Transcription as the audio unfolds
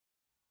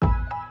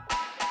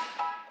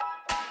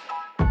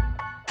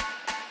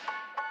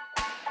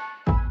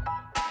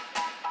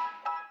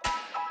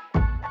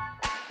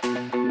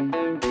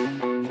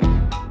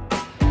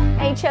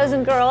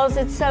Chosen Girls.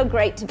 It's so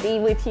great to be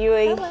with you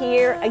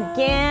here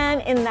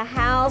again in the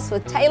house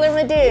with Taylor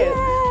Madu,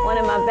 one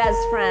of my best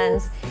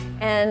friends.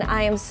 And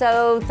I am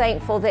so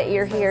thankful that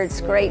you're here.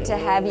 It's great to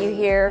have you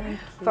here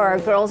for our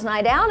girls'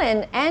 night out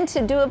and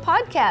to do a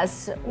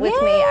podcast with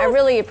me. I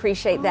really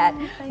appreciate that.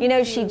 You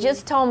know, she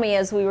just told me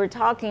as we were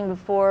talking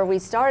before we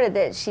started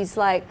that she's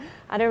like,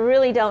 I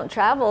really don't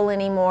travel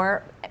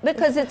anymore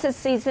because it's a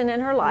season in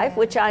her life,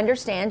 which I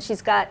understand.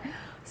 She's got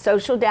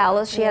Social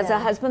Dallas. She has a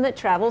husband that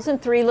travels and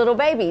 3 little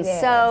babies.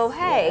 So,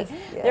 hey,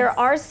 there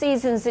are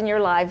seasons in your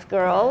life,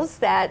 girls,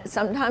 that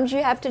sometimes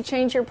you have to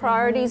change your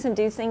priorities and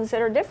do things that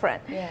are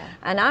different.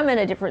 And I'm in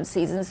a different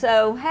season.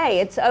 So, hey,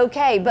 it's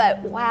okay. But,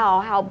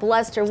 wow, how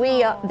blessed are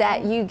we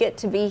that you get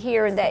to be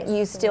here and that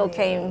you still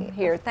came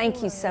here.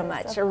 Thank you so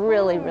much. I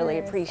really, really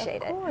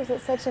appreciate it. Of course.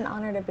 It's such an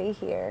honor to be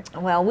here.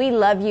 Well, we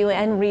love you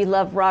and we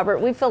love Robert.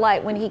 We feel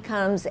like when he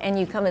comes and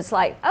you come, it's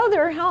like, oh,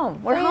 they're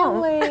home. We're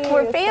home.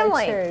 We're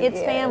family. It's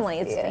family.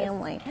 It's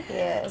family.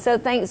 Yes. So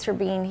thanks for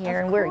being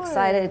here, and we're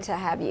excited to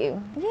have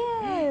you.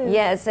 Yes.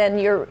 Yes, and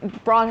you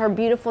brought her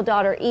beautiful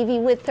daughter Evie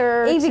with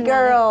her. Evie tonight.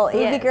 girl.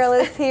 Yes. Evie girl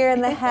is here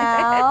in the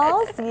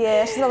house.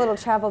 Yeah, she's a little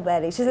travel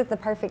buddy. She's at the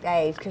perfect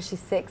age because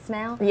she's 6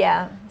 now.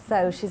 Yeah.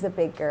 So she's a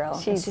big girl.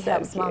 She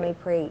helps cute. Mommy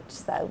preach.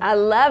 So I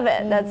love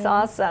it. That's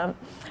awesome.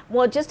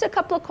 Well, just a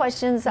couple of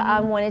questions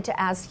I wanted to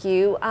ask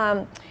you.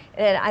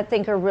 And I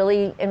think are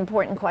really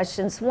important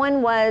questions.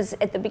 One was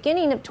at the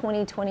beginning of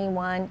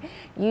 2021,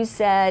 you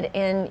said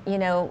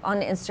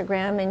on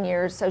Instagram and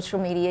your social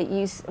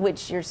media,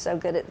 which you're so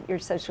good at your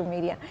social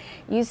media,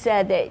 you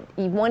said that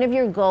one of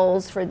your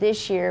goals for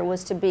this year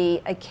was to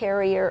be a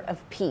carrier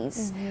of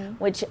peace,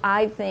 which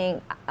I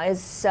think is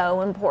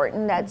so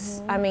important.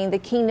 That's, I mean, the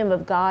kingdom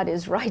of God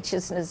is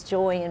righteousness,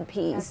 joy, and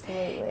peace.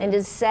 Absolutely. And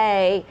to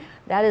say,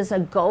 that is a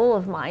goal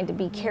of mine, to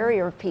be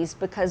carrier of peace,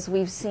 because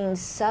we've seen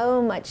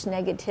so much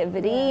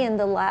negativity in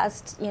the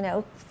last,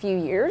 few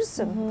years,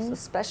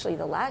 especially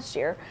the last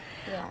year.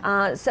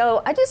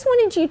 So I just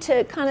wanted you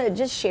to kind of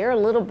just share a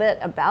little bit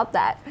about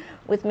that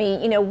with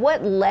me.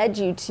 What led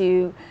you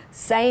to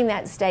saying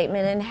that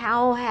statement, and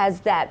how has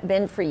that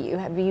been for you?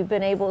 Have you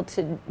been able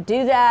to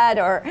do that?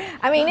 Or,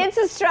 I mean, it's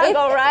a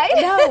struggle, right?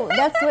 No,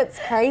 that's what's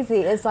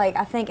crazy. It's like,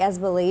 I think as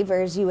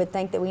believers, you would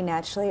think that we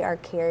naturally are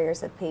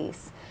carriers of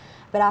peace.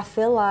 But I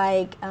feel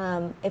like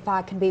if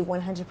I can be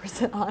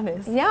 100%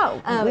 honest.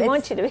 We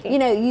want you to be.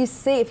 You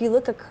see, if you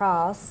look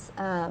across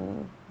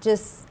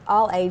just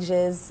all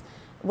ages,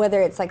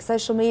 whether it's like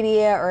social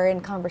media or in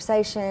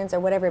conversations or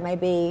whatever it may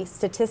be,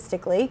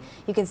 statistically,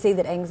 you can see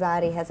that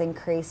anxiety has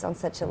increased on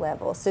such a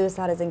level.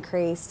 Suicide has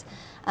increased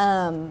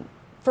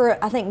for,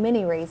 I think,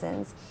 many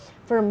reasons.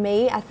 For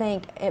me, I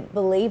think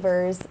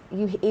believers,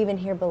 you even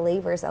hear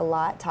believers a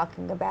lot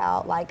talking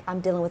about, like, I'm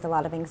dealing with a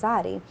lot of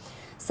anxiety.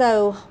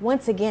 So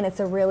once again, it's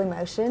a real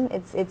emotion.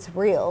 It's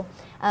real.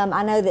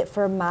 I know that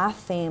for my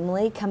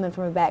family, coming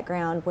from a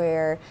background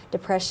where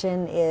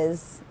depression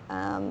is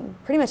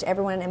pretty much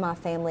everyone in my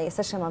family,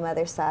 especially on my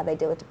mother's side, they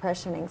deal with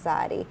depression,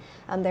 anxiety.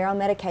 They're on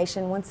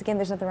medication. Once again,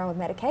 there's nothing wrong with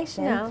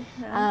medication.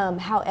 No.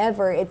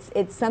 However,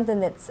 it's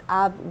something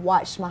I've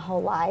watched my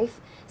whole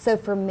life. So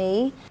for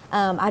me,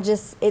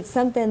 it's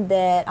something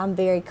that I'm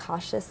very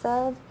cautious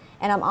of,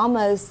 and I'm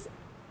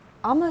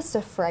almost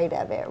afraid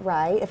of it,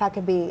 right? If I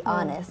could be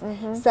honest.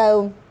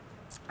 So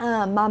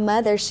my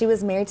mother, she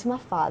was married to my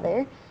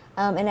father,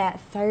 and at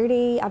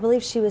 30, I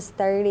believe she was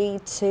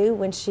 32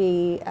 when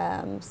she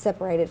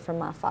separated from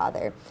my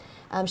father.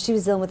 She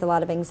was dealing with a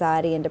lot of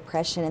anxiety and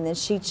depression, and then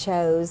she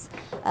chose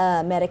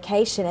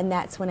medication, and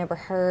that's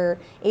whenever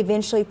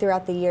eventually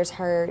throughout the years,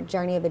 her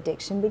journey of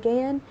addiction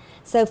began.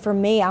 So for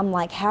me, I'm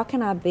like, how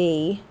can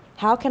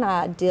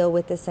I deal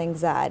with this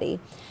anxiety?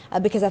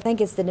 Because I think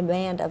it's the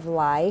demand of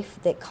life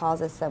that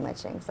causes so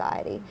much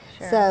anxiety.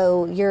 Sure.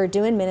 So you're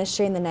doing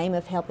ministry in the name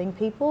of helping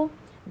people,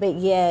 but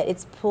yet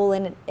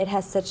it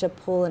has such a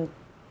pull, and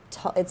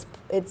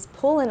it's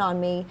pulling on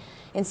me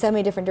in so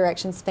many different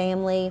directions.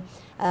 Family,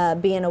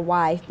 being a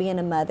wife, being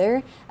a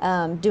mother,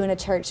 doing a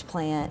church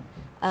plant,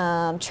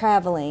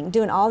 traveling,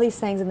 doing all these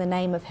things in the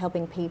name of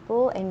helping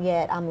people, and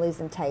yet I'm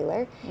losing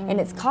Taylor. And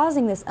it's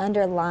causing this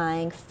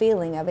underlying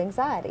feeling of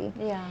anxiety.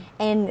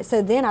 And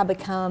so then I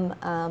become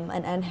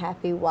an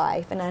unhappy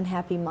wife, an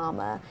unhappy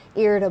mama,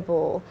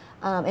 irritable,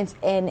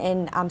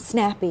 and I'm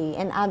snappy,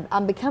 and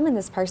I'm becoming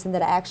this person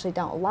that I actually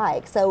don't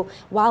like. So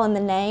while in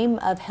the name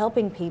of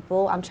helping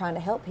people, I'm trying to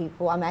help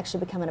people, I'm actually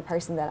becoming a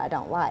person that I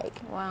don't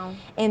like. Wow.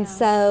 And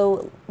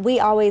so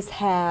we always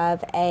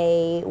have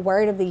a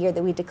word of the year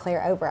that we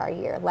declare over our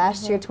year.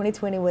 Last year,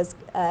 2020, was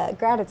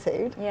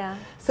gratitude.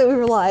 So we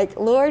were like,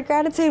 Lord,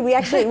 gratitude. We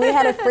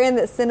had a friend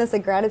that sent us a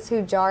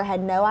gratitude jar,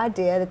 had no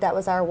idea that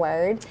was our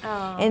word.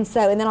 And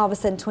then all of a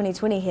sudden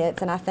 2020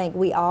 hits, and I think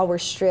we all were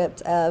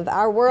stripped of,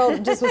 our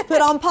world just was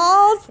put on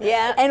pause.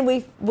 And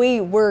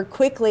we were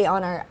quickly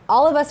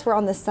all of us were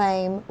on the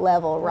same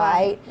level,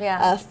 right?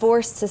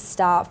 Forced to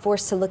stop,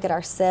 forced to look at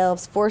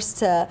ourselves, forced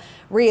to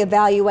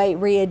reevaluate,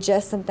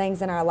 readjust some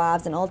things in our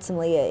lives, and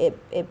ultimately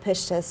it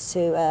pushed us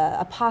to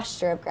a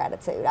posture of gratitude.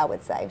 gratitude, I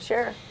would say.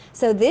 Sure.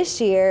 So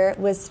this year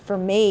was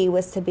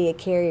to be a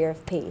carrier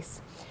of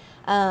peace.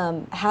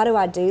 How do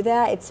I do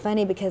that? It's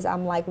funny because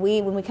I'm like,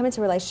 when we come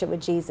into a relationship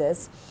with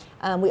Jesus,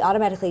 we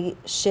automatically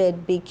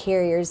should be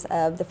carriers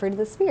of the fruit of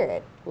the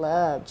Spirit: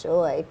 love,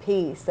 joy,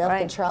 peace,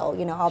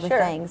 self-control, all the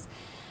things.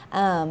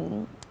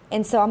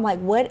 And so I'm like,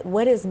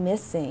 what is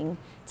missing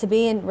to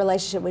be in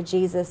relationship with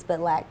Jesus but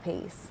lack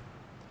peace?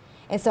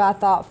 And so I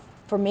thought,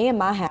 for me and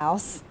my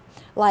house,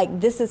 like,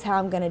 this is how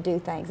I'm going to do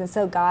things. And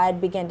so God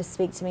began to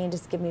speak to me and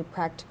just give me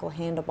practical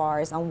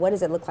handlebars on what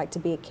does it look like to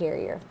be a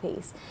carrier of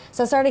peace.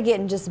 So I started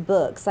getting just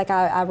books. Like,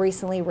 I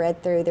recently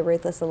read through The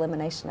Ruthless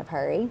Elimination of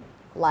Hurry.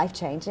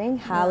 Life-changing.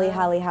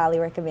 Highly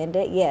recommend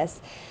it.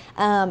 Yes.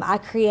 I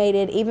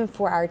created, even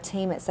for our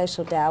team at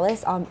Social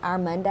Dallas, our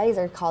Mondays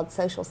are called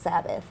Social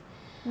Sabbath.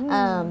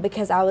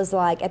 Because I was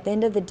like, at the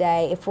end of the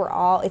day, if we're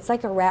all, it's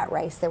like a rat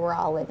race that we're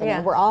all living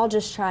in. We're all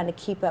just trying to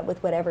keep up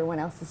with what everyone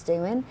else is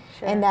doing,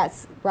 and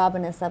that's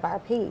robbing us of our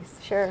peace.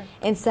 Sure.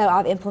 And so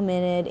I've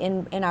implemented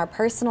in our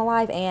personal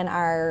life and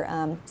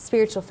our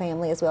spiritual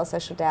family as well,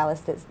 Social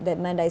Dallas, that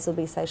Mondays will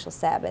be Social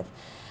Sabbath.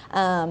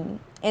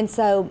 And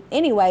so,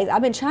 anyways,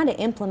 I've been trying to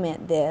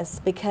implement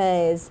this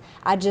because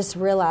I just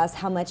realized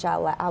how much I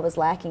was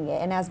lacking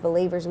it. And as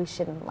believers, we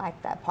shouldn't lack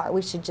that part.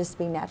 We should just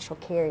be natural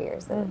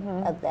carriers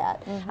of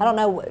that. I don't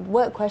know,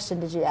 what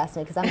question did you ask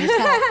me? Because I'm just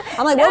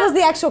I'm like, what was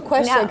the actual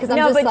question? Because I'm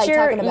just like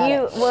talking about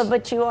it. Well,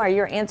 but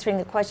you're answering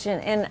the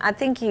question. And I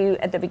think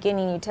at the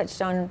beginning, you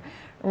touched on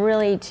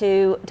really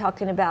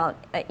talking about,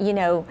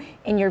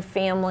 in your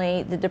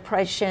family, the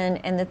depression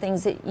and the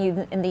things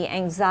and the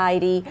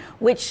anxiety,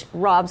 which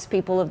robs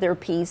people of their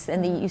peace,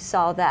 and you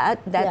saw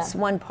that. That's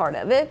one part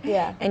of it.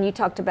 Yeah. And you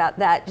talked about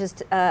that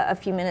just a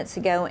few minutes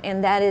ago,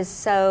 and that is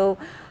so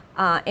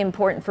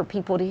important for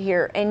people to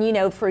hear.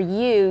 And for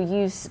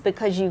you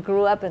because you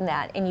grew up in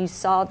that and you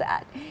saw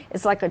that,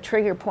 it's like a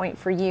trigger point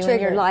for you.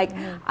 And you're like,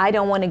 I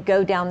don't want to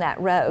go down that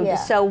road. Yeah.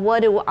 So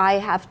what do I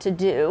have to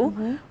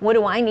do? What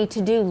do I need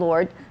to do,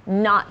 Lord,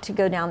 not to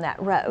go down that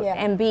road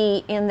and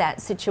be in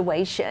that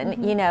situation,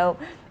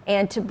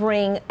 and to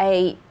bring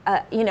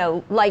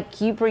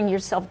like you bring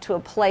yourself to a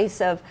place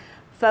of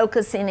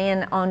focusing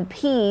in on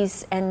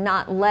peace and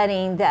not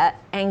letting that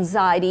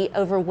anxiety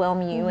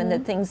overwhelm you and the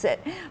things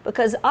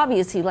because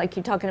obviously, like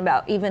you're talking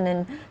about, even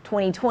in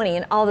 2020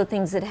 and all the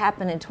things that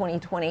happened in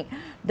 2020,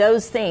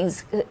 those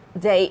things,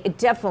 they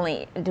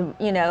definitely,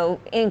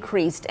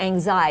 increased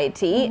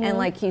anxiety. And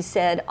like you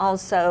said,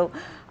 also,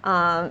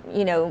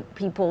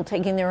 people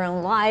taking their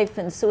own life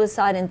and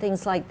suicide and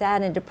things like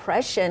that, and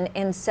depression.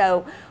 And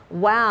so,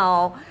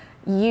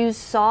 you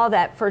saw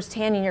that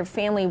firsthand in your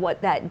family,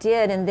 what that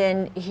did, and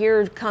then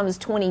here comes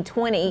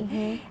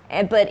 2020.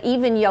 But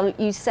even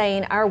you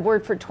saying our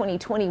word for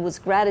 2020 was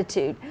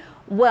gratitude.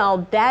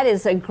 Well, that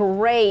is a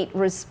great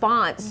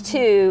response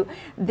to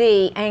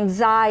the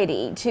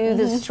anxiety, to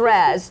the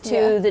stress,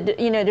 to the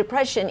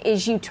depression.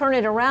 Is you turn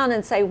it around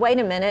and say, wait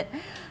a minute.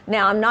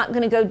 Now, I'm not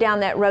going to go down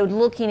that road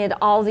looking at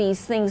all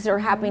these things that are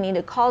happening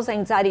to cause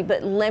anxiety,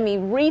 but let me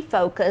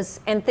refocus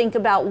and think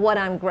about what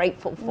I'm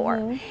grateful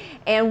for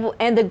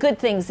and the good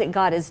things that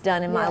God has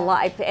done in my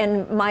life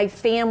and my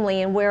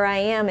family and where I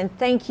am. And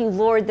thank you,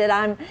 Lord, that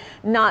I'm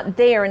not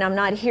there and I'm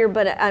not here,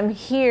 but I'm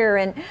here,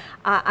 and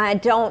I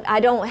don't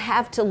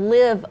have to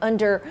live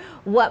under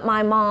what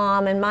my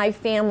mom and my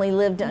family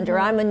lived under.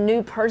 I'm a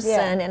new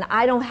person, and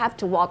I don't have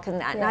to walk in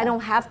that, and I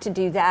don't have to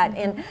do that.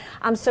 And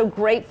I'm so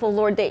grateful,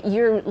 Lord, that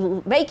you're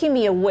making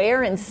me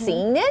aware and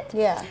seeing it.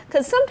 Yeah.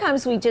 Because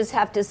sometimes we just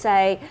have to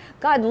say,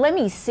 God, let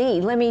me see.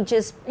 Let me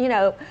just,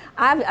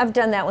 I've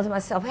done that with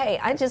myself. Hey,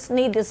 I just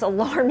need this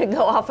alarm to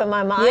go off in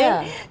my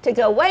mind to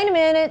go, wait a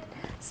minute.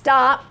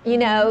 Stop,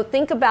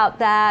 think about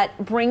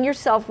that, bring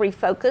yourself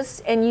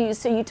refocus. And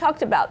you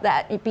talked about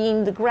that, it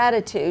being the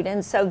gratitude.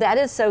 And so that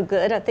is so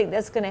good. I think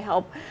that's going to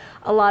help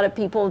a lot of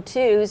people too,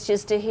 is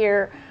just to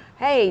hear,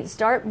 hey,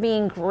 start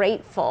being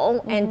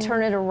grateful and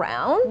turn it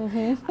around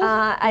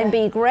and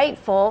be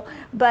grateful.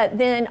 But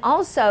then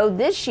also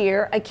this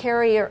year, a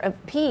carrier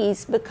of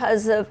peace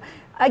because of,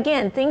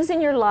 again, things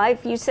in your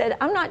life. You said,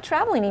 I'm not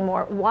traveling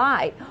anymore.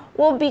 Why?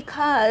 Well,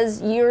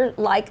 because you're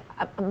like,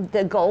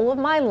 the goal of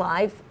my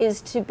life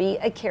is to be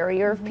a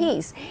carrier of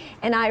peace.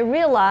 And I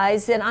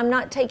realize that I'm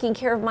not taking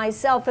care of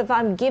myself if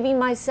I'm giving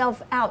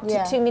myself out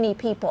to too many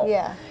people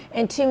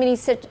and too many,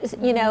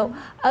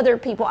 other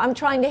people. I'm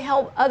trying to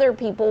help other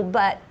people,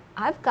 but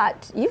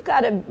you've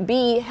got to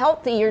be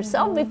healthy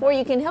yourself before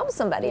you can help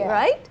somebody,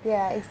 right?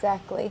 Yeah,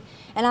 exactly.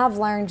 And I've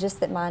learned just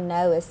that my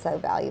no is so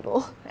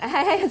valuable.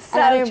 It's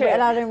so true.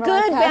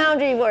 Good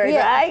boundary word,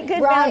 right?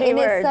 Good boundary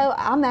word. So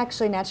I'm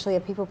actually naturally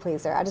a people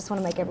pleaser. I just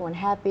want to make everyone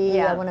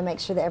happy. I want to make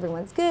sure that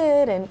everyone's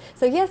good. And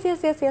so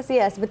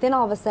yes. But then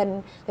all of a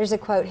sudden, there's a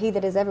quote, he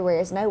that is everywhere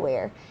is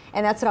nowhere.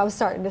 And that's what I was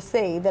starting to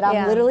see, that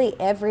I'm literally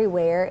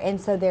everywhere, and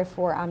so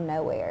therefore I'm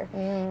nowhere.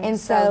 And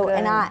so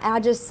and I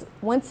just,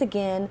 once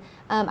again,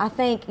 I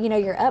think,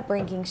 your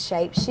upbringing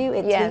shapes you.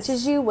 It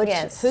teaches you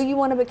who you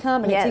want to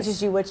become, and it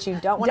teaches you what you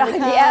don't want to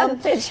become. Yeah,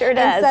 it sure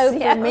does. And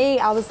so for me,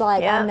 I was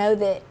like, I know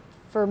that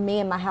for me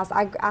and my house,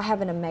 I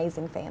have an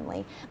amazing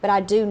family, but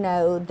I do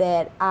know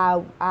that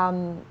I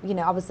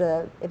was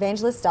an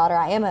evangelist daughter.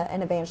 I am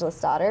an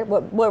evangelist daughter.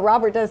 What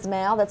Robert does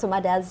now, that's what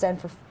my dad's done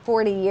for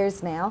 40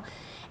 years now.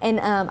 And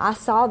I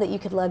saw that you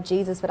could love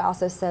Jesus, but I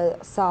also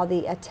saw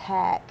the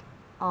attack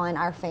on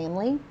our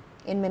family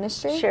in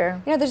ministry.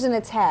 Sure. There's an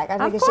attack.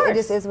 I think it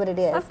just is what it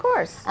is. Of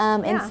course.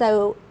 And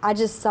so I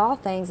just saw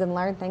things and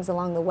learned things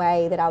along the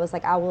way that I was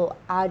like,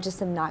 I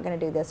just am not going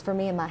to do this for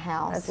me and my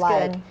house.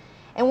 That's good.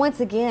 And once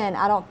again,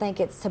 I don't think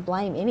it's to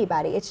blame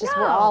anybody. It's just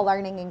we're all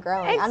learning and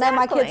growing. Exactly. I know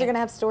my kids are going to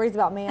have stories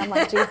about me. I'm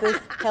like, Jesus,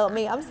 help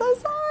me. I'm so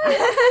sorry.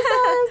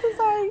 I'm so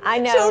sorry. I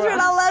know.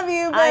 Children, I love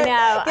you, but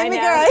give me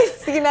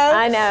grace,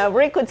 I know.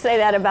 Rick would say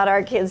that about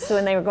our kids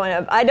when they were growing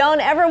up. I don't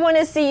ever want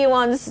to see you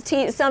on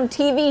some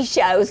TV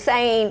show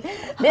saying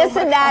this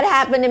and that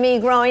happened to me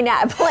growing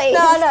up, please.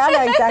 No, I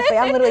know exactly.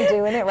 I'm literally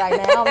doing it right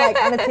now. I'm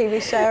like on a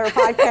TV show or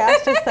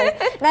podcast. Just saying.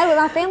 No, but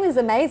my family's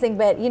amazing,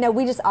 but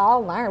we just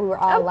all learn. We were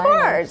all learning. Of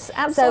course.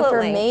 Absolutely. So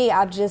for me,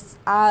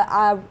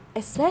 I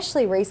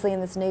especially recently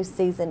in this new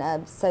season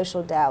of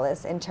Social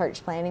Dallas and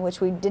church planning, which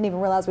we didn't even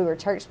realize we were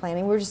church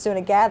planning. We were just doing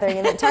a gathering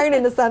and it turned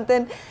into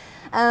something.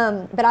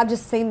 But I've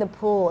just seen the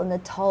pull and the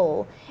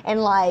toll.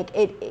 And like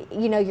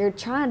you're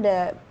trying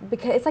to,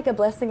 because it's like a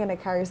blessing and a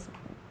curse.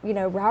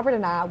 Robert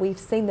and I, we've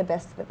seen the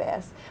best of the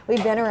best.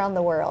 We've been around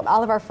the world.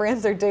 All of our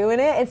friends are doing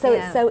it. And so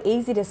it's so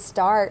easy to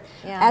start.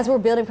 As we're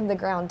building from the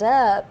ground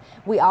up,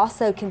 we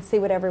also can see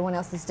what everyone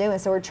else is doing.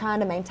 So we're trying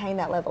to maintain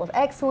that level of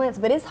excellence.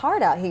 But it's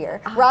hard out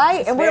here,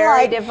 right? And we're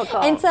very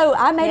difficult. And so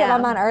I made up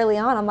my mind early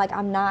on. I'm like,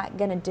 I'm not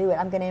going to do it.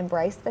 I'm going to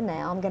embrace the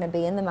now. I'm going to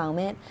be in the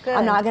moment. Good.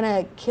 I'm not going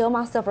to kill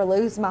myself or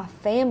lose my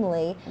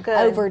family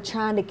over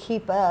trying to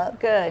keep up.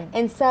 Good.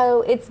 And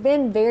so it's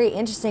been very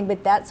interesting,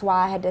 but that's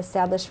why I had to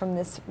establish from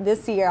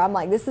this year. I'm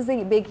like, this is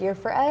a big year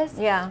for us.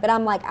 Yeah. But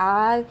I'm like,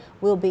 I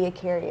will be a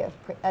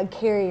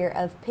carrier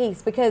of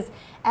peace, because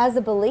as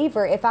a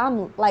believer, if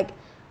I'm like,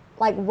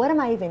 what am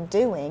I even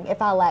doing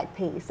if I lack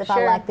peace? If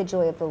I lack the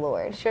joy of the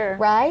Lord? Sure.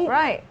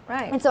 Right.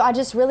 Right. And so I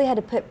just really had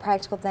to put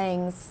practical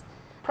things.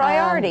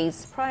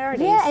 Priorities.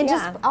 Yeah, and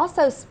just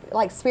also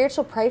like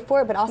spiritual, pray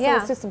for it, but also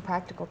let's do some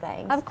practical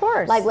things. Of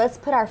course. Like let's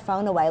put our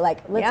phone away.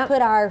 Like let's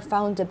put our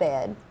phone to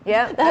bed.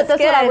 Yeah, that's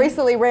what I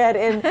recently read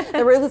in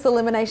The Ruthless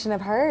Elimination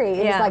of Hurry.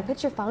 It was like,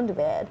 put your phone to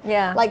bed.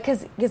 Yeah. Like,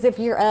 because if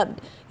you're up,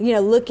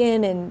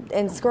 looking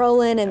and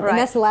scrolling, and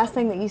that's the last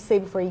thing that you see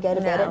before you go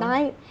to bed at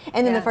night.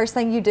 And then the first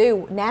thing you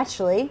do,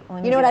 naturally,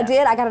 you know what I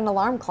did? I got an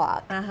alarm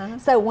clock.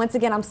 So once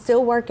again, I'm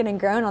still working and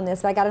growing on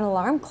this, but I got an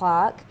alarm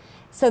clock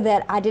so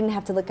that I didn't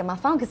have to look at my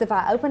phone. Because if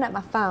I open up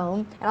my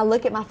phone and I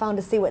look at my phone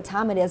to see what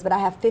time it is, but I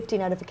have 50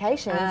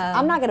 notifications,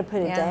 I'm not going to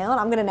put it down.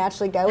 I'm going to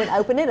naturally go and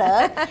open it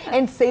up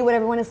and see what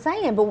everyone is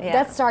saying. But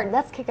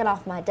that's kicking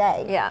off my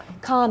day. Yeah.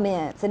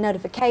 Comments and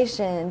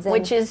notifications and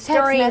which is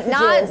text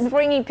messages. not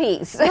bringing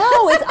peace.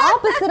 No, it's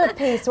opposite of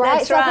peace, right?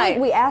 That's so right. I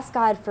think we ask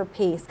God for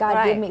peace.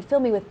 God, fill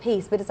me with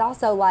peace. But it's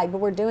also like, but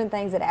we're doing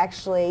things that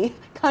actually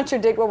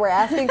contradict what we're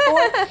asking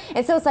for.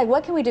 And so it's like,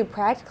 what can we do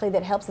practically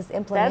that helps us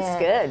implement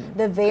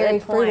the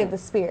very fruit of the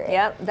Spirit?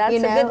 Yep, that's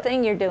a good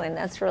thing you're doing.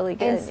 That's really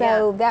good. And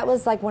so that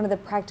was like one of the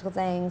practical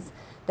things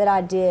that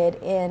I did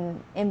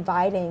in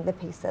inviting the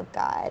peace of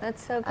God.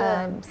 That's so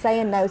good.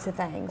 Saying no to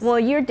things. Well,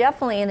 you're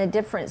definitely in a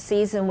different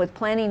season with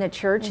planning a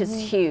church. Is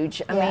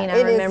huge. I mean,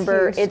 it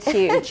remember is huge. it's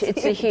huge.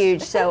 It's a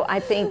huge. So I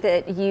think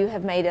that you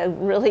have made a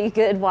really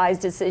good, wise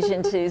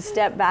decision to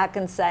step back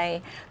and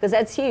say, because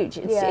that's huge.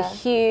 It's a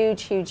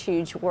huge, huge,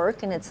 huge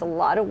work, and it's a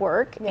lot of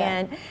work.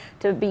 And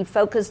to be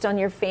focused on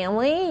your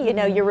family,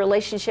 your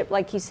relationship,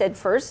 like you said,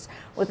 first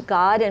with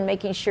God and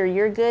making sure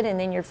you're good, and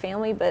then your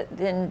family, but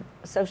then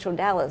Social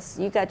Dallas,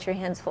 you got your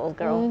hands full,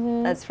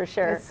 girl. That's for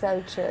sure. That's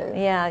so true.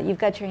 Yeah, you've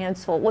got your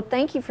hands full. Well,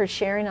 thank you for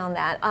sharing on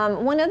that.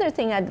 One other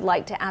thing I'd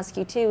like to ask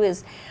you too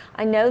is,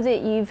 I know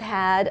that you've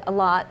had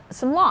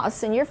some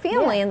loss in your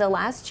family in the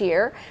last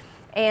year.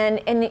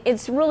 And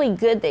it's really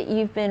good that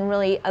you've been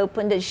really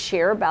open to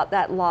share about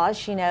that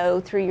loss,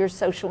 through your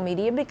social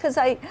media, because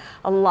a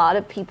lot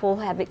of people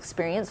have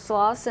experienced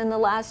loss in the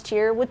last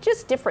year with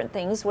just different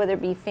things, whether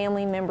it be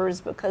family members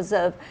because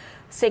of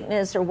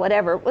sickness or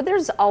whatever. Well,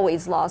 there's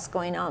always loss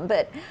going on,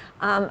 but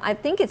I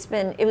think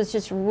it was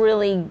just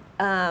really,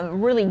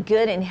 really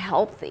good and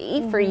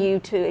healthy for you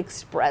to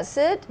express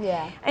it.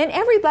 Yeah. And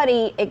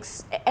everybody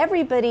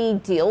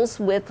deals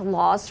with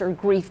loss or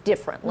grief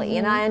differently,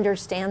 and I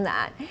understand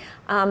that.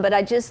 But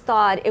I just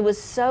thought it was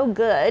so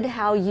good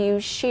how you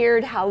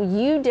shared how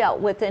you dealt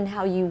with it and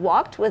how you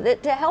walked with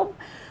it to help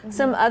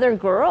some other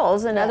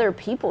girls and other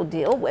people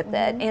deal with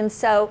it. And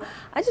so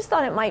I just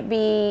thought it might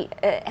be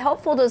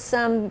helpful to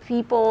some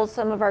people,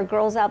 some of our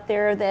girls out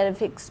there that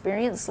have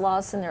experienced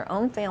loss in their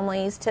own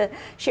families, to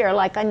share.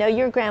 Like, I know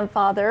your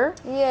grandfather.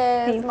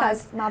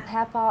 Yes, my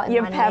papa and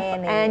my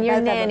nanny. And your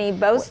nanny,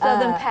 both of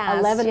them passed.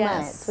 11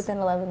 months, within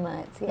 11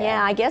 months.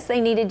 Yeah, I guess they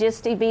needed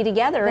just to be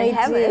together in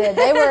heaven. Did.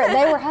 They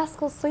were high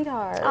school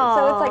sweethearts.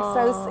 So it's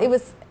like, it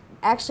was,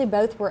 actually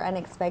both were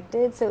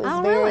unexpected. So it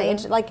was very really?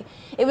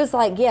 it was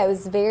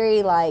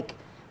very like,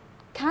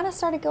 kind of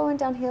started going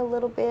downhill a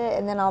little bit,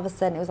 and then all of a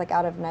sudden it was like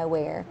out of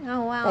nowhere.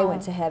 Oh, wow. They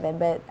went to heaven,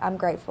 but I'm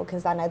grateful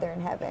because I know they're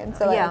in heaven.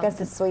 So Yeah. that's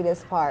the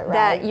sweetest part,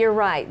 right? You're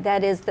right.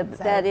 That is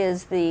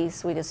the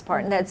sweetest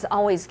part, and that's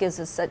always gives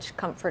us such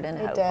comfort and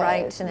hope,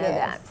 right? does, To know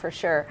yes. that for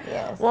sure.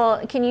 Yes.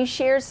 Well, can you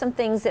share some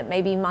things that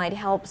maybe might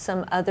help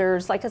some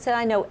others? Like I said,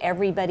 I know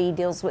everybody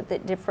deals with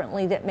it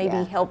differently. That maybe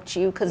Yeah. helped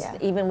you because Yeah.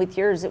 even with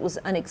yours, it was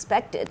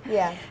unexpected.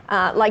 Yeah.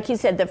 Like you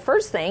said, the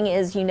first thing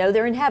is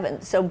they're in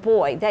heaven. So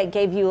boy, that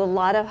gave you a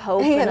lot of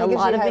hope Yeah, and that a gives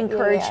lot you of hope,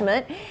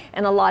 encouragement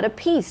and a lot of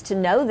peace to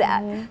know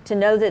that, to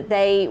know that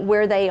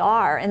where they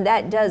are, and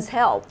that does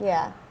help.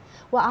 Yeah.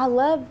 Well,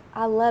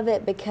 I love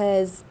it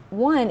because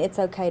one, it's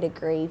okay to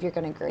grieve. You're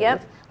going to grieve.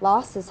 Yep.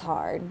 Loss is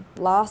hard.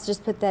 Loss,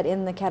 just put that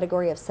in the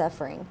category of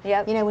suffering.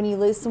 Yep. When you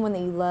lose someone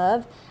that you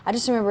love, I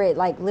just remember it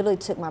like literally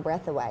took my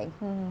breath away.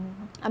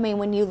 I mean,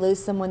 when you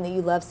lose someone that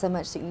you love so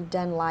much that you've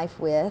done life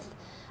with.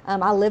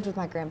 I lived with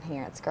my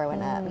grandparents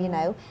growing up,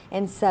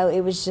 and so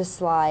it was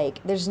just like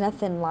there's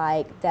nothing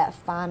like that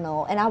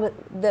final. And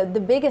the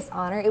biggest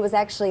honor. It was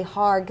actually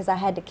hard because I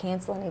had to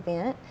cancel an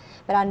event,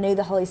 but I knew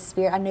the Holy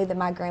Spirit. I knew that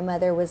my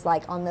grandmother was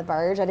like on the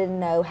verge. I didn't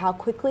know how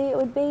quickly it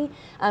would be.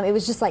 It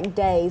was just like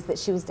days that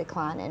she was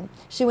declining.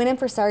 She went in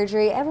for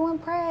surgery. Everyone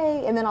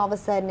pray, and then all of a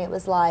sudden it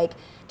was like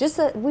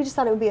we just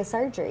thought it would be a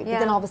surgery. Yeah. But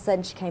then all of a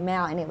sudden she came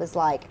out, and it was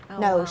like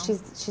wow.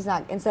 she's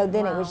not. And so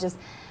then it was just.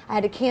 I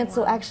had to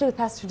cancel, actually with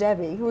Pastor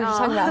Debbie, who we were just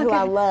talking about, who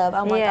I love.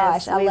 Oh my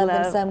Yes, gosh, I love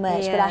them love- so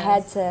much. yes. But I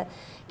had to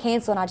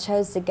cancel, and I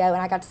chose to go,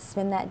 and I got to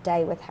spend that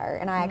day with her.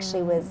 And I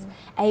actually was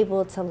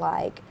able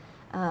to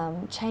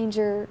change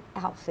her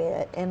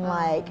outfit, and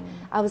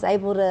I was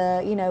able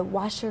to,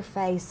 wash her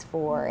face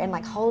for her, and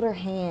hold her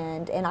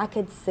hand, and I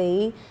could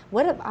see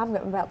I'm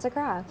about to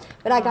cry,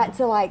 but I got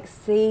to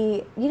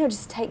see,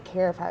 just take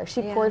care of her.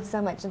 She poured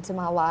so much into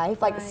my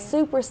life, Right.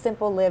 super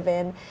simple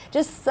living,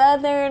 just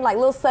Southern,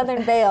 little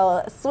Southern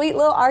Belle, sweet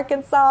little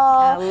Arkansas.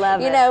 I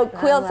love it.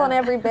 Quilts I on love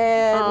every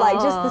bed,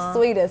 just the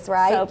sweetest,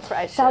 right? So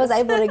precious. So I was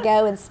able to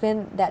go and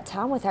spend that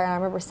time with her, and I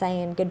remember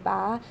saying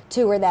goodbye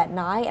to her that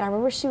night, and I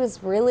remember she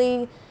was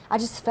really, I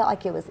just felt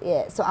like it was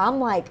it. So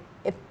I'm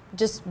if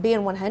just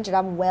being 100,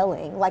 I'm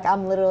welling,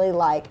 I'm literally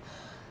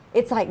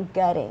it's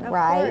gutting, Of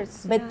right?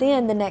 course, But yeah.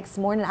 then the next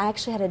morning, I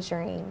actually had a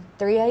dream,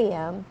 3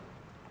 a.m.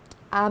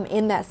 I'm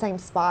in that same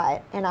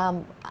spot, and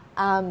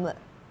I'm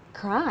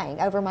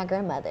crying over my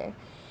grandmother.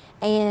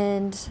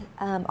 And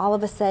all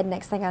of a sudden,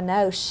 next thing I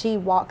know, she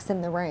walks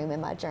in the room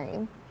in my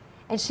dream.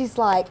 And she's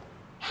like,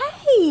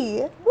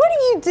 "Hey, what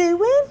are you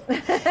doing?"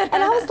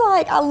 And I was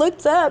I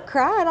looked up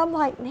crying. I'm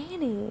like,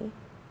 Nanny.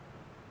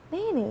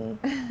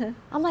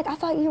 I'm like, "I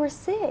thought you were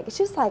sick."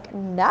 She was like,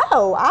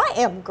 "No, I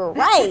am great,"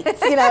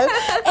 And I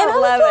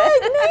love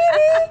was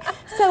Nanny.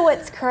 So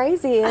what's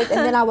crazy is,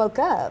 and then I woke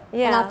up,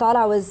 and Yeah. I thought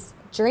I was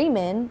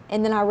dreaming,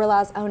 and then I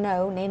realized, oh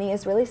no, Nanny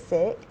is really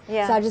sick.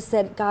 Yeah. So I just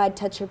said, "God,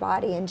 touch her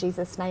body in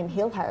Jesus' name,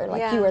 heal her,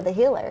 Yeah. you are the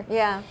healer."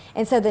 Yeah.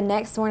 And so the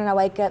next morning I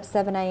wake up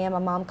 7 a.m. My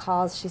mom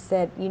calls. She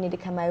said, "You need to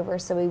come over."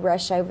 So we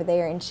rush over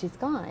there, and she's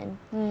gone.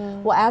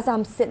 Well, as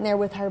I'm sitting there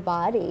with her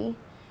body,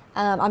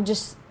 I'm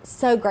just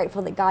so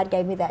grateful that God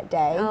gave me that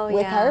day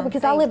with yeah. her,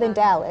 because I Thank live in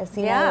God. Dallas,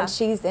 Yeah. and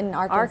she's in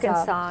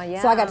Arkansas.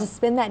 yeah. So I got to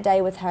spend that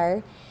day with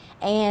her.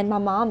 And my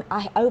mom,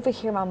 I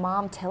overhear my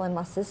mom telling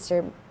my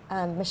sister,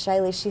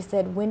 Michelle, she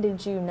said, "When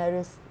did you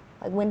notice,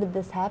 when did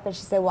this happen?"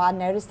 She said, "Well, I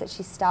noticed that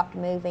she stopped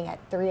moving at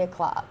 3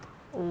 o'clock.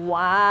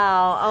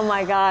 Wow. Oh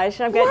my gosh.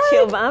 I've got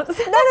chill bumps.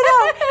 No.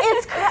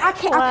 It's I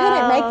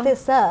couldn't make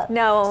this up.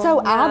 No,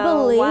 So I no,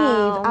 believe,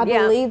 wow. I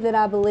Yeah. believe that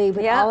I believe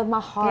with Yeah. all of my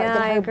heart Yeah,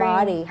 that I her agree.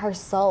 body, her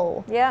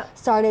soul, Yeah.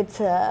 started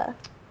to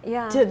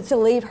Yeah. to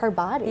leave her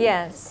body.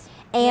 Yes.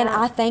 And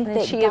Yeah. I think And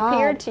that she God,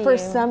 appeared to for you.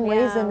 some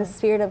Yeah. reason, the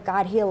Spirit of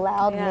God, He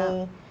allowed Yeah.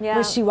 me Yeah.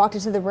 when she walked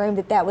into the room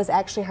that was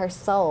actually her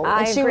soul. I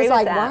And she agree was with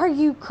like, that. "Why are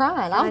you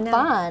crying? I'm know.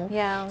 fine."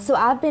 Yeah. So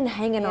I've been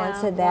hanging on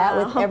Yeah. to that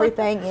Wow. with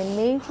everything in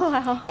me.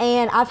 Wow.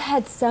 And I've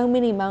had so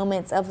many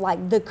moments of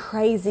the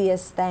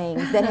craziest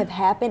things that have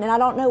happened. And I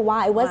don't know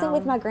why. It wasn't Wow.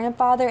 with my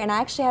grandfather, and I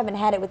actually haven't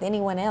had it with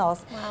anyone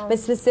else, Wow. but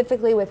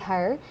specifically with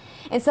her.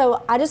 And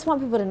so I just want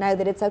people to know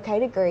that it's okay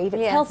to grieve.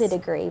 It's Yes. healthy to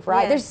grieve,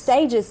 right? There's Yes.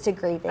 stages to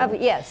grieving.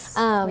 Yes.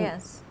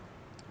 Yes.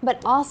 But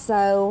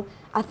also,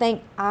 I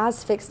think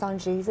eyes fixed on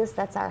Jesus,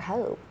 that's our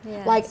hope.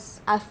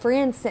 Yes. A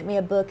friend sent me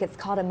a book, it's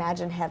called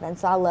Imagine Heaven.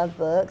 So I love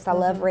books, I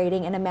love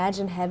reading. And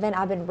Imagine Heaven,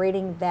 I've been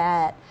reading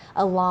that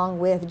along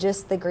with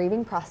just the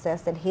grieving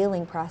process and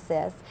healing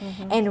process.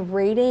 And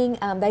reading,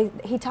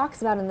 he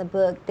talks about in the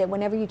book that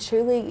whenever you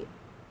truly,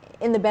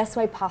 in the best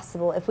way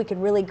possible, if we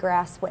could really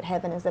grasp what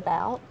heaven is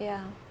about,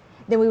 Yeah.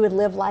 then we would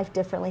live life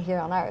differently here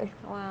on earth.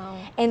 Wow.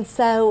 And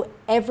so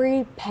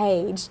every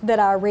page that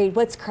I read,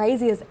 what's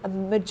crazy is a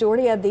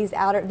majority of these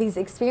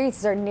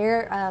experiences are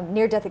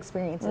near-death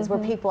experiences where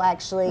people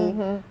actually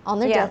on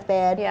their Yeah.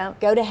 deathbed Yeah.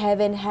 go to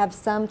heaven, have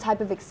some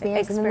type of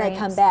experience, and then they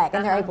come Experience. back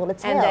and they're Uh-huh. able to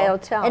tell. And they'll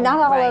tell, And not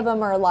all right. of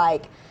them are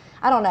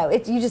I don't know.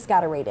 You just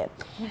got to read it.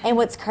 And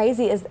what's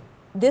crazy is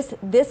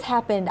this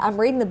happened. I'm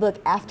reading the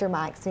book after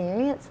my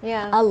experience.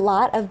 Yeah. A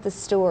lot of the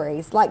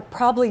stories, like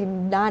probably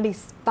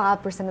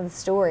 95% of the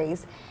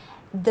stories,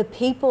 the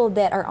people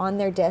that are on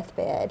their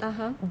deathbed,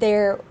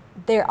 they're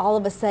all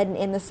of a sudden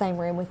in the same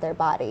room with their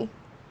body.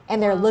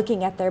 And they're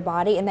looking at their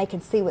body, and they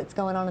can see what's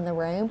going on in the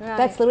room. Right.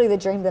 That's literally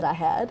the dream that I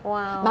had.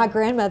 Wow. My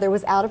grandmother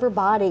was out of her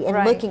body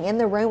and looking in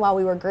the room while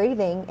we were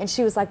grieving, and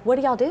she was like, "What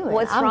are y'all doing?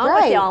 What's I'm wrong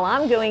great. with y'all?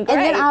 I'm doing great."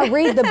 And then I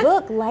read the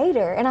book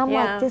later, and I'm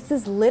Yeah. like, "This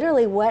is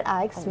literally what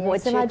I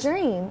experienced in my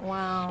dream."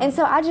 Wow. And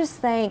so I just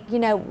think,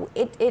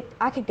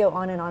 I could go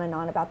on and on and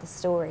on about the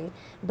story,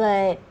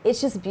 but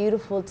it's just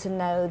beautiful to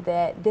know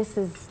that this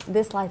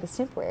life is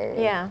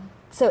temporary. Yeah.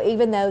 So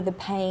even though the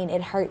pain,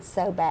 it hurts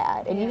so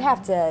bad, and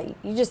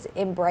you just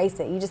embrace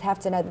it. You just have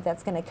to know that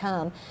that's going to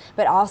come,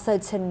 but also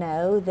to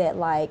know that,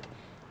 like,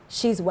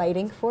 she's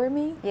waiting for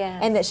me,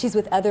 and that she's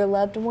with other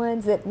loved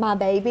ones. That my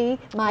baby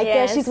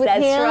Micah, she's with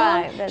him.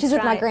 That's she's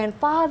with my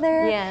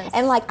grandfather. Yes.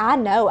 And like I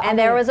know, and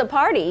there was a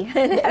party.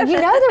 there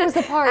was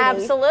a party.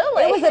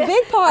 Absolutely, it was a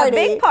big party.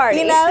 A big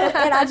party.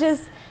 And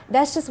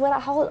that's just what I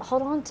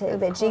hold on to.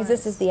 That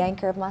Jesus is the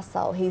anchor of my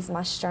soul. He's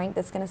my strength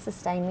that's going to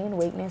sustain me in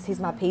weakness. He's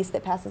my peace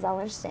that passes all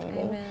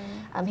understanding.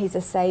 Amen. He's a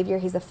savior.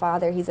 He's a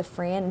father. He's a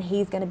friend. And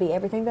he's going to be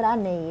everything that I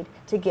need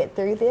to get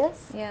through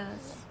this. Yes.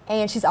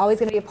 And she's always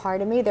going to be a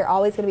part of me. They're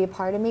always going to be a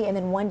part of me. And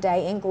then one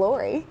day in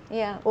glory,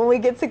 Yeah. when we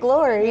get to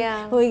glory,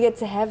 Yeah. when we get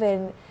to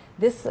heaven,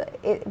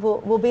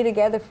 we'll be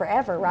together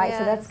forever, right?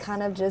 So that's Yes.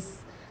 kind of just...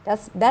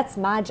 That's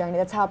my journey.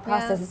 That's how I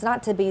process. Yeah. It's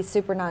not to be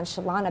super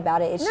nonchalant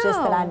about it. It's just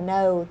that No. I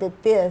know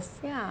that this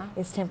Yeah.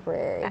 is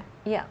temporary.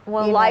 Yeah,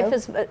 well, You life know?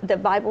 is, the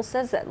Bible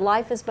says that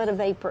life is but a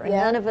vapor, and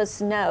Yeah. none of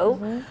us know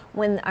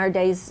when our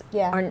days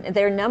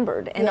they're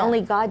numbered, and Yeah.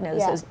 only God knows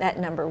Yeah. that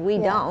number. We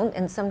Yeah. don't,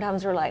 and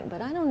sometimes we're like,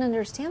 but I don't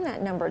understand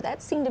that number.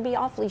 That seemed to be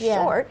awfully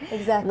Yeah, short.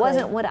 exactly.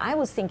 Wasn't what I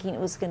was thinking it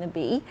was going to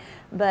be,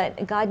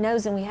 but God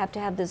knows, and we have to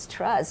have this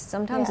trust.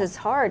 Sometimes Yeah. it's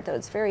hard, though.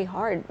 It's very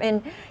hard,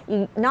 and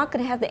you're not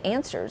going to have the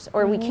answers,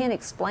 or we can't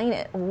explain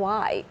it.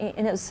 Why?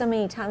 So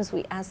many times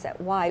we ask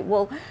that why.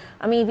 Well,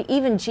 I mean,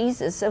 even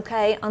Jesus,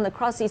 on the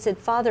cross, he said,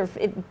 "Father, if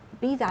it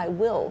be thy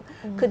will,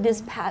 could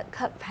this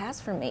cup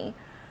pass from me?"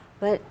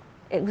 But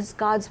it was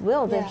God's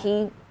will that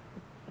he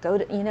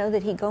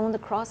go on the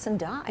cross and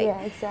die.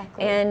 Yeah,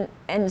 exactly.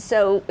 And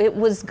so it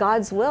was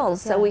God's will.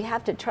 So Yeah. we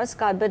have to trust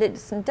God, but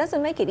it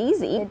doesn't make it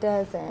easy. It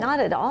doesn't. Not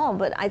at all.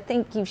 But I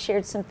think you've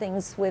shared some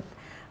things with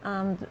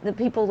the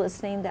people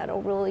listening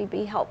that'll really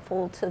be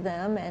helpful to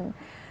them, and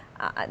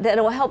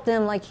that'll help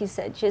them, like you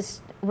said,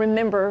 just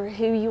remember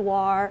who you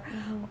are,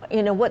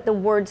 what the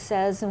Word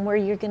says, and where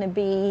you're going to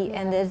be,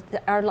 and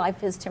that our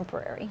life is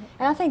temporary.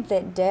 And I think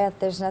that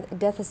death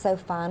is so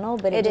final,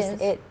 but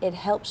it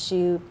helps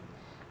you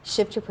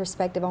shift your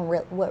perspective on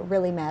what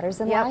really matters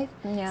in life.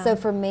 Yeah. So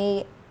for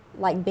me,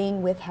 like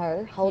being with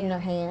her, holding her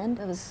hand,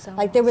 that was so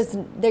like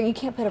awesome. you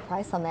can't put a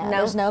price on that. No.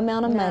 There's no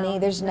amount of money.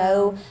 There's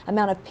no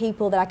amount of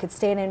people that I could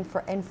stand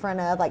in front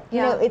of. Like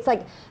it's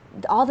like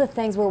all the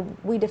things where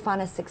we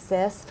define as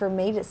success. For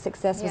me,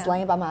 success was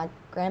laying by my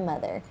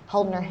grandmother,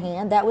 holding her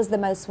hand. That was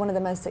one of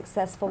the most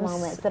successful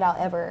moments that I'll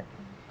ever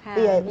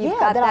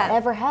I'll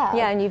ever have.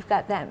 Yeah, and you've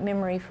got that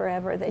memory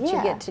forever that you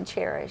get to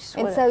cherish.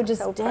 And so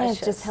death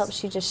precious. just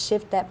helps you just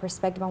shift that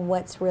perspective on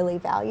what's really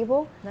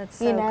valuable. That's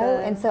so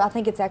good. And so I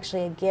think it's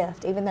actually a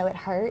gift, even though it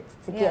hurts.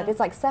 It's a gift. It's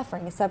like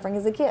suffering. Suffering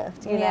is a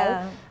gift. You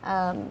know.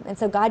 And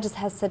so God just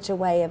has such a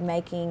way of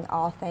making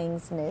all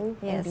things new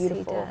and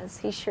beautiful. Yes, He does.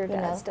 He sure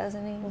does,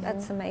 doesn't He?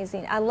 That's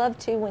amazing. I love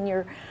too when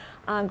your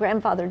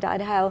grandfather died,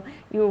 how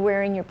you were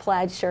wearing your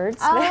plaid shirts.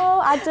 Oh,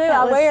 I do.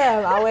 I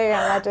wear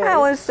them. I do. That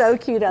was so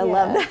cute. I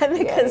love that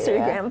because your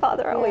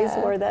grandfather always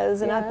wore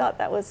those, and I thought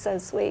that was so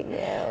sweet.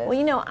 Yes.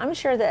 Well, I'm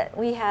sure that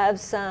we have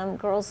some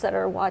girls that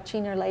are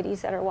watching, or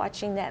ladies that are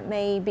watching, that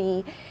may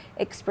be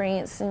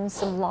experiencing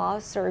some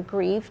loss or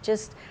grief,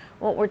 just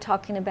what we're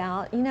talking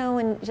about,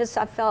 and just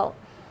I felt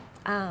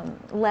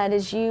led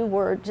as you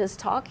were just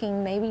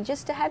talking, maybe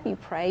just to have you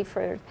pray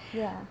for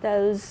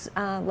those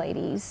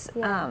ladies.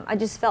 I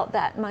just felt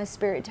that in my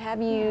spirit to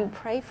have you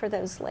pray for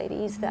those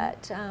ladies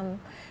that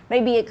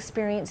may be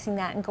experiencing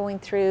that and going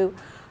through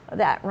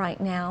that right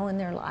now in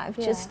their life,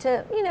 just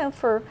to,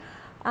 for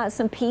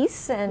some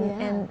peace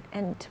and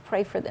to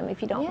pray for them,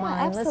 if you don't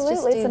mind. Absolutely.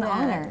 Let's just do it's an that.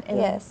 honor. And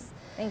yes.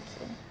 Thank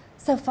you.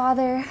 So,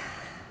 Father,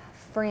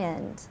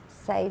 friend,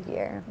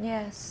 Savior,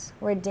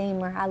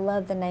 Redeemer. I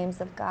love the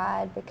names of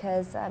God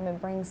because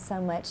it brings so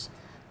much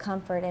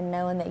comfort in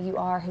knowing that you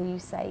are who you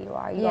say you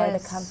are. You are the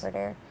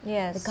Comforter,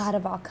 the God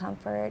of all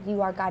comfort.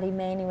 You are God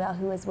Emmanuel,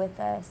 who is with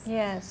us.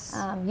 Yes.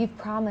 You've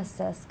promised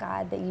us,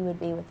 God, that you would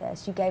be with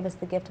us. You gave us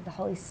the gift of the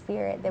Holy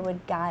Spirit that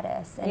would guide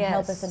us and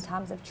help us in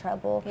times of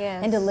trouble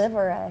and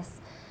deliver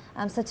us.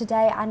 So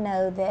today I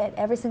know that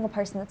every single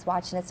person that's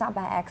watching, it's not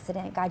by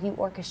accident. God, you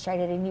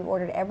orchestrated and you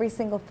ordered every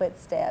single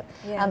footstep,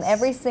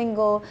 every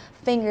single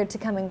finger to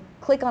come and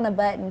click on a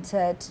button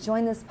to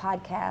join this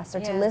podcast or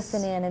to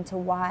listen in and to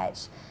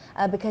watch.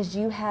 because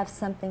you have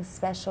something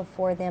special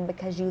for them,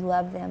 because you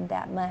love them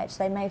that much.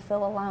 They may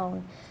feel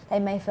alone. They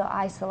may feel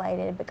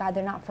isolated, but God,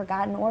 they're not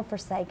forgotten or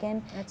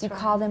forsaken. That's you right.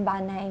 call them by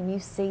name. You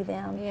see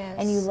them, Yes.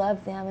 and you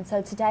love them. And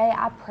so today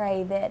I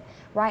pray that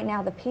right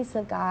now the peace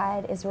of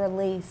God is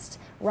released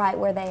right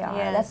where they are.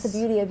 Yes. That's the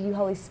beauty of you,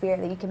 Holy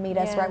Spirit, that you can meet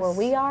us right where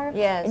we are.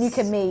 Yes. And you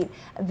can meet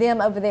them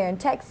over there in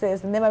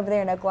Texas, and them over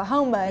there in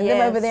Oklahoma, and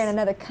them over there in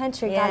another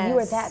country. God, you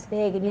are that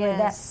big, and you are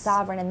that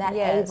sovereign and that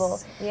able.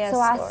 Yes, so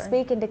I Lord.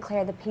 speak and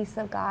declare the peace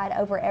of God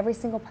over every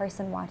single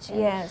person watching.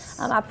 Yes.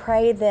 I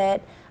pray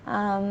that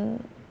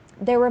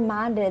they're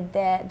reminded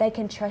that they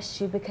can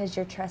trust you because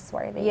you're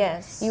trustworthy.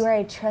 Yes. You are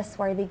a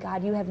trustworthy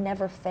God. You have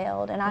never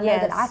failed. And I know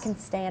that I can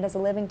stand as a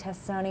living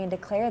testimony and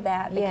declare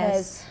that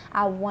because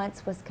I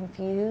once was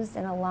confused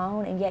and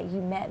alone, and yet you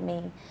met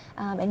me.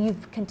 And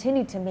you've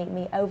continued to meet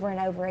me over and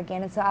over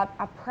again. And so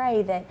I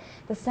pray that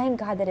the same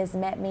God that has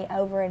met me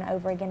over and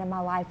over again in my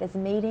life is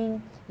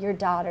meeting your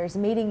daughters,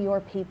 meeting your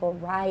people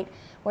right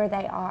where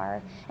they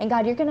are. And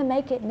God, you're going to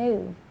make it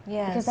new.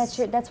 Yes. Because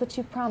that's what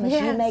you promised.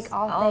 Yes. You make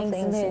all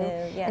things new.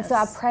 Yes. And so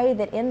I pray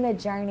that in the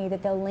journey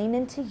that they'll lean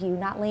into you,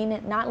 not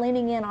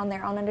leaning in on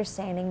their own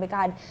understanding, but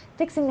God,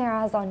 fixing their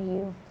eyes on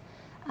you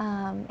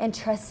and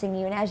trusting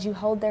you. And as you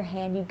hold their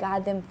hand, you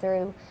guide them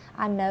through.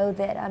 I know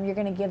that you're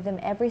going to give them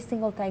every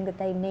single thing that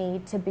they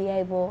need to be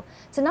able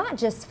to not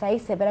just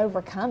face it, but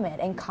overcome it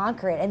and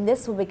conquer it. And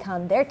this will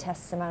become their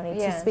testimony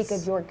to speak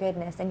of your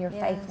goodness and your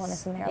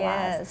faithfulness in their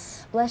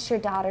lives. Bless your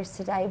daughters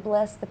today.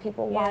 Bless the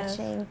people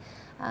watching.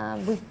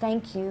 We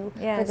thank you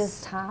for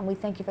this time. We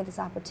thank you for this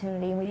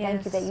opportunity. And we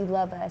thank you that you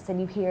love us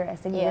and you hear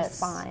us and you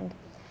respond.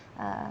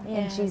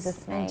 In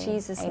Jesus' name. In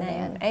Jesus'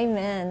 Amen. name.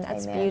 Amen.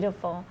 That's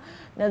beautiful.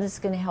 No, this is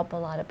going to help a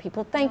lot of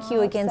people. Thank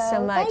you again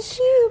so much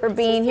you for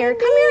being here.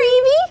 Come here,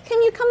 Evie.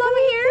 Can you come over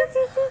here?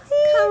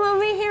 Come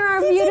over here, our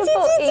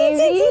beautiful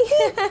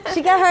Evie.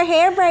 She got her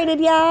hair braided,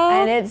 y'all.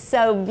 And it's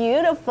so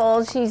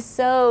beautiful. She's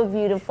so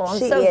beautiful. I'm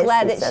She so is.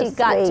 glad She's that so she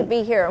got to sweet.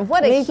 be here. And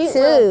what a Me cute too.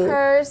 little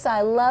purse.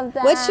 I love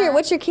that.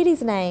 What's your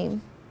kitty's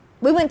name?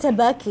 We went to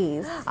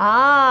Buc-ee's.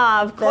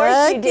 Ah, of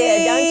course you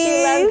did. Don't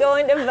you love Buc-ee's.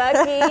 going to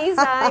Buc-ee's?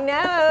 I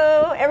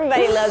know.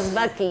 Everybody loves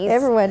Buc-ee's.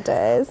 Everyone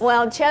does.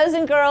 Well,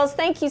 Chosen Girls,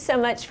 thank you so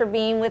much for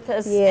being with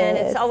us. And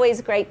it's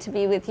always great to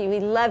be with you. We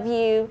love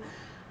you.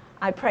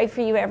 I pray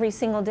for you every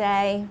single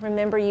day.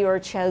 Remember, you are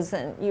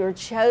chosen. You are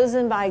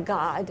chosen by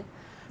God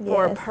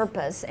for a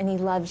purpose, and He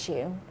loves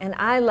you. And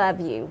I love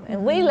you.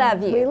 And we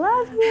love you. We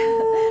love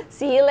you.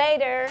 See you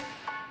later.